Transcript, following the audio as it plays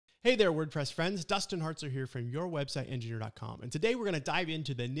Hey there, WordPress friends. Dustin Hartzler here from yourwebsiteengineer.com. And today we're going to dive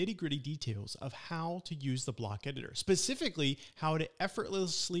into the nitty-gritty details of how to use the block editor, specifically how to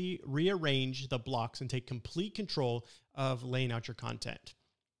effortlessly rearrange the blocks and take complete control of laying out your content.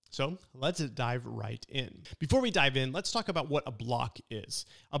 So let's dive right in. Before we dive in, let's talk about what a block is.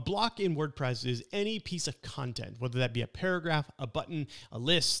 A block in WordPress is any piece of content, whether that be a paragraph, a button, a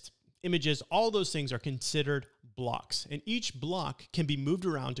list, images, all those things are considered blocks. And each block can be moved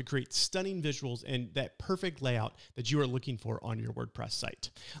around to create stunning visuals and that perfect layout that you are looking for on your WordPress site.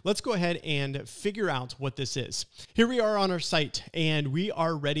 Let's go ahead and figure out what this is. Here we are on our site and we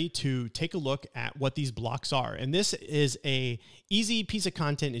are ready to take a look at what these blocks are. And this is an easy piece of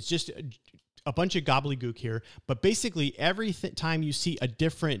content. It's just a bunch of gobbledygook here, but basically every time you see a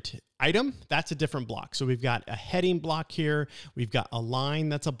different item, that's a different block. So we've got a heading block here. We've got a line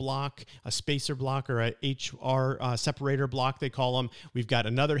that's a block, a spacer block, or a HR separator block, they call them. We've got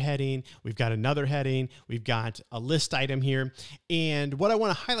another heading. We've got another heading. We've got a list item here. And what I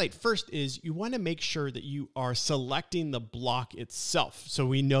want to highlight first is you want to make sure that you are selecting the block itself. So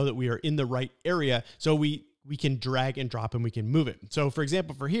we know that we are in the right area. So we can drag and drop and we can move it. So for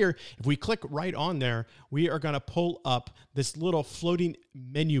example, for here, if we click right on there, we are going to pull up this little floating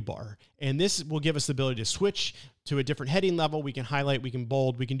menu bar. And this will give us the ability to switch to a different heading level. We can highlight, we can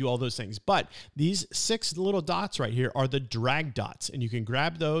bold, we can do all those things. But these 6 little dots right here are the drag dots, and you can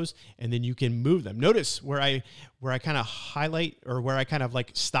grab those and then you can move them. Notice where I kind of highlight or where I kind of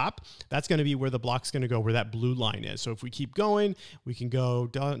like stop, that's going to be where the block's going to go, where that blue line is. So if we keep going, we can go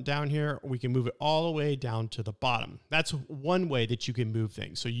down here, we can move it all the way down to the bottom. That's one way that you can move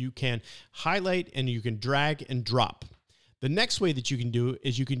things. So you can highlight and you can drag and drop. The next way that you can do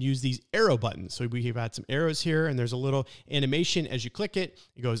is you can use these arrow buttons. So we have had some arrows here and there's a little animation as you click it.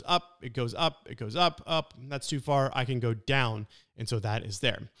 It goes up, it goes up, it goes up, up. That's too far. I can go down. And so that is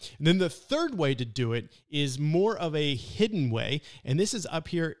there. And then the third way to do it is more of a hidden way. And this is up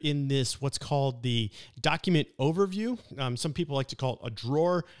here in this, what's called the document overview. Some people like to call it a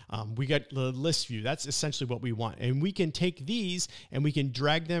drawer. We got the list view. That's essentially what we want. And we can take these and we can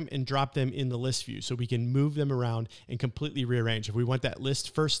drag them and drop them in the list view. So we can move them around and completely rearrange. If we want that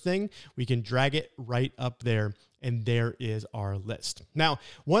list first thing, we can drag it right up there. And there is our list. Now,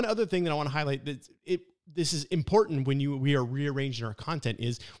 one other thing that I want to highlight that this is important when we are rearranging our content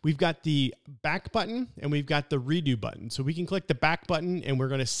is we've got the back button and we've got the redo button. So we can click the back button and we're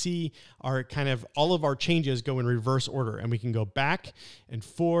going to see our kind of all of our changes go in reverse order, and we can go back and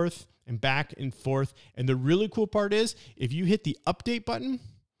forth and back and forth. And the really cool part is if you hit the update button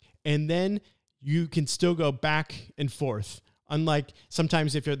and then you can still go back and forth. Unlike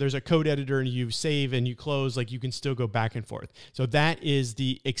sometimes if there's a code editor and you save and you close, like you can still go back and forth. So that is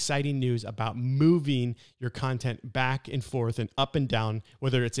the exciting news about moving your content back and forth and up and down,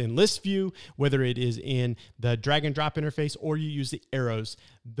 whether it's in list view, whether it is in the drag and drop interface, or you use the arrows.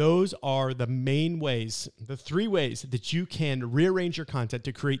 Those are the main ways, the 3 ways that you can rearrange your content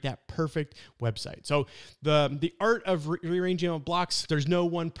to create that perfect website. So the art of rearranging blocks, there's no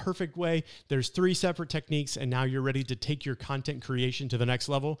one perfect way. There's 3 separate techniques, and now you're ready to take your content creation to the next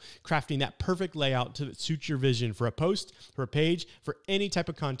level, crafting that perfect layout to suit your vision for a post, for a page, for any type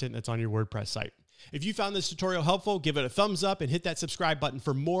of content that's on your WordPress site. If you found this tutorial helpful, give it a thumbs up and hit that subscribe button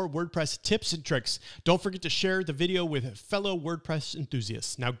for more WordPress tips and tricks. Don't forget to share the video with fellow WordPress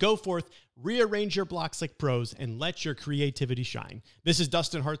enthusiasts. Now go forth, rearrange your blocks like pros, and let your creativity shine. This is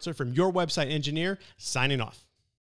Dustin Hartzler from Your Website Engineer, signing off.